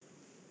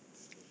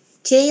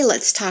Today,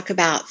 let's talk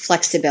about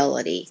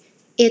flexibility.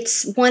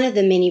 It's one of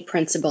the many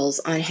principles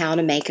on how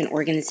to make an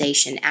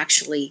organization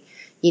actually,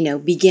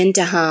 begin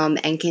to hum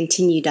and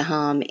continue to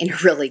hum in a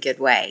really good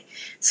way.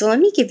 So, let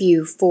me give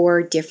you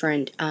four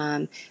different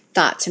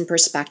thoughts and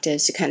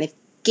perspectives to kind of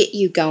get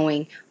you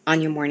going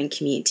on your morning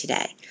commute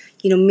today.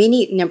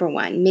 Number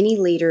one, many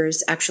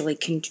leaders actually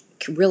can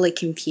really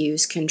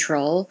confuse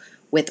control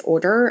with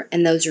order,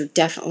 and those are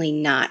definitely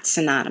not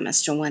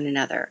synonymous to one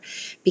another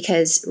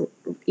because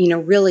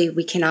really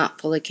we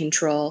cannot fully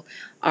control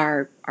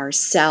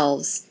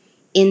ourselves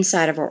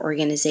inside of our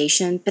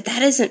organization, but that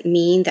doesn't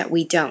mean that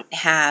we don't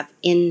have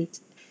in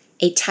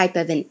a type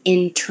of an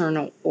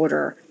internal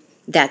order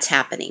that's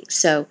happening.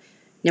 So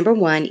number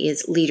one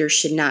is leaders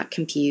should not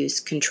confuse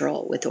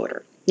control with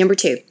order. Number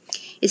two,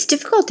 it's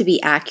difficult to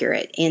be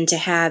accurate and to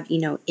have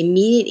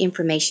immediate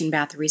information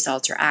about the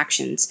results or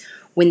actions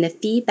when the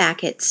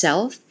feedback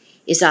itself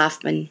is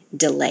often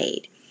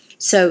delayed.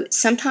 So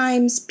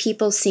sometimes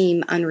people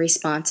seem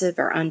unresponsive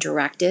or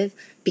undirective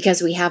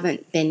because we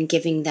haven't been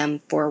giving them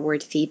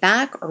forward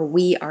feedback, or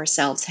we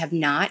ourselves have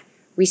not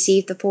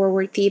received the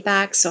forward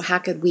feedback. So how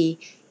could we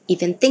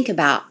even think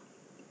about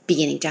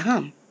beginning to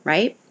hum,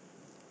 right?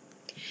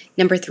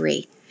 Number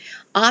three,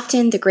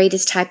 often the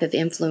greatest type of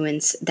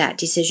influence that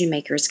decision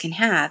makers can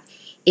have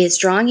is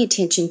drawing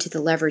attention to the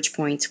leverage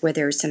points where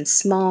there are some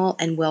small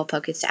and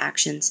well-focused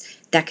actions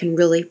that can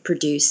really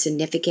produce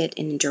significant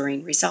and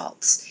enduring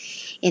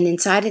results. And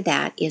inside of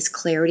that is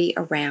clarity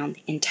around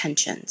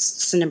intentions.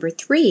 So number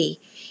three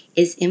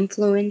is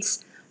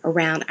influence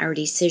around our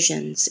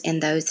decisions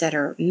and those that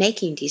are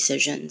making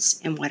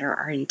decisions and what are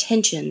our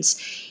intentions,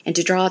 and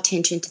to draw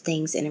attention to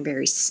things in a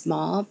very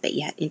small but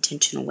yet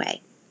intentional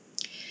way.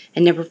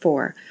 And number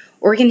four,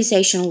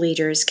 organizational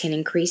leaders can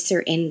increase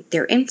their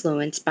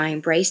influence by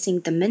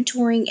embracing the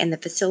mentoring and the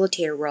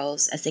facilitator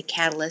roles as a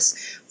catalyst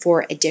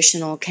for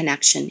additional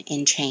connection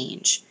and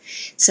change.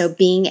 So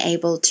being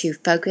able to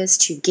focus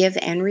to give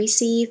and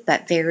receive,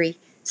 but very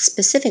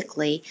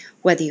specifically,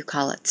 whether you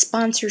call it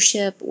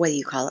sponsorship, whether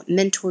you call it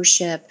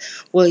mentorship,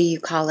 whether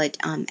you call it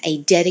a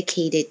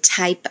dedicated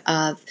type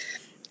of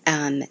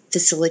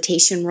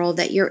facilitation role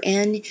that you're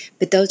in,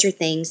 but those are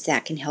things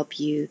that can help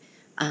you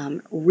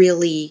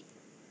really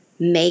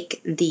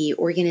make the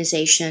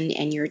organization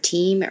and your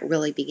team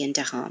really begin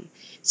to hum.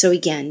 So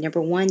again, number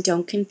one,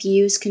 don't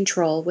confuse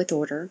control with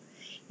order.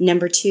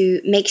 Number two,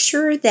 make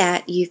sure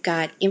that you've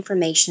got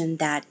information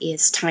that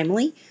is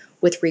timely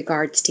with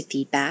regards to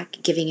feedback,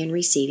 giving and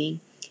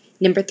receiving.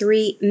 Number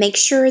three, make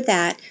sure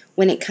that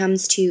when it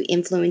comes to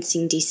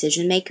influencing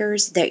decision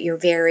makers, that you're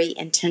very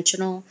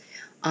intentional.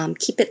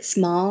 Keep it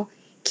small,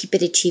 keep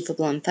it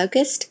achievable and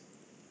focused.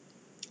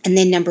 And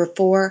then number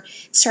four,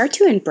 start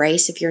to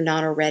embrace, if you're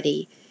not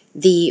already,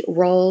 the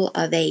role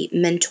of a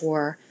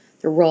mentor,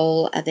 the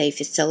role of a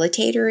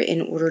facilitator in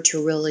order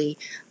to really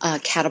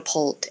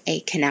catapult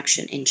a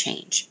connection and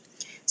change.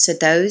 So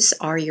those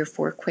are your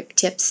four quick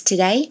tips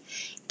today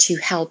to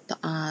help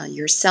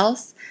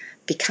yourself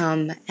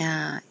become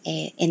an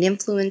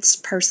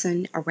influenced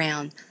person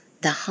around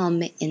the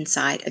hum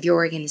inside of your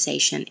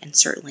organization and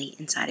certainly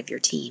inside of your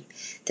team.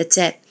 That's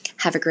it.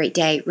 Have a great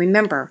day.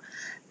 Remember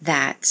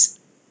that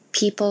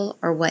people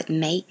are what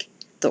make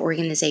the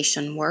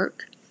organization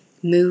work,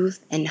 move,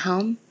 and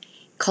hum.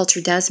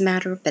 Culture does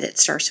matter, but it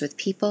starts with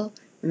people.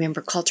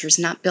 Remember, culture is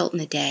not built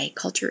in a day.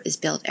 Culture is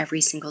built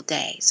every single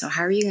day. So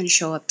how are you going to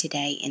show up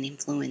today and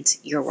influence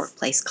your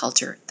workplace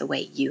culture the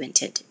way you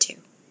intended to?